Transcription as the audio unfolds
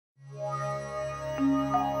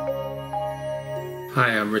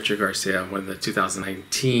Hi, I'm Richard Garcia, one of the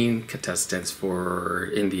 2019 contestants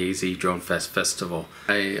in the AZDroneFest festival.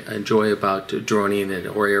 I enjoy about droning and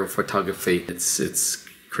or aerial photography. It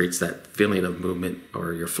creates that feeling of movement,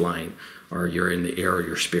 or you're flying, or you're in the air, or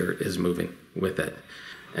your spirit is moving with it.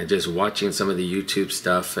 And just watching some of the YouTube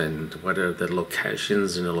stuff and what are the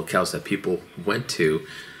locations and the locales that people went to,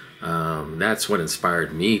 that's what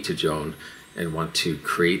inspired me to drone and want to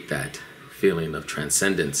create that feeling of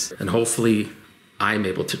transcendence. And hopefully I'm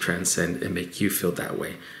able to transcend and make you feel that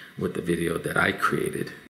way with the video that I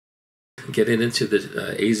created. Getting into the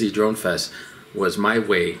AZDroneFest was my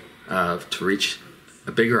way to reach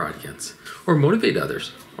a bigger audience, or motivate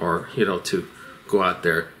others, or to go out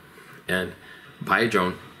there and buy a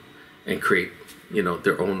drone and create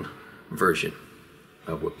their own version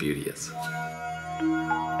of what beauty is.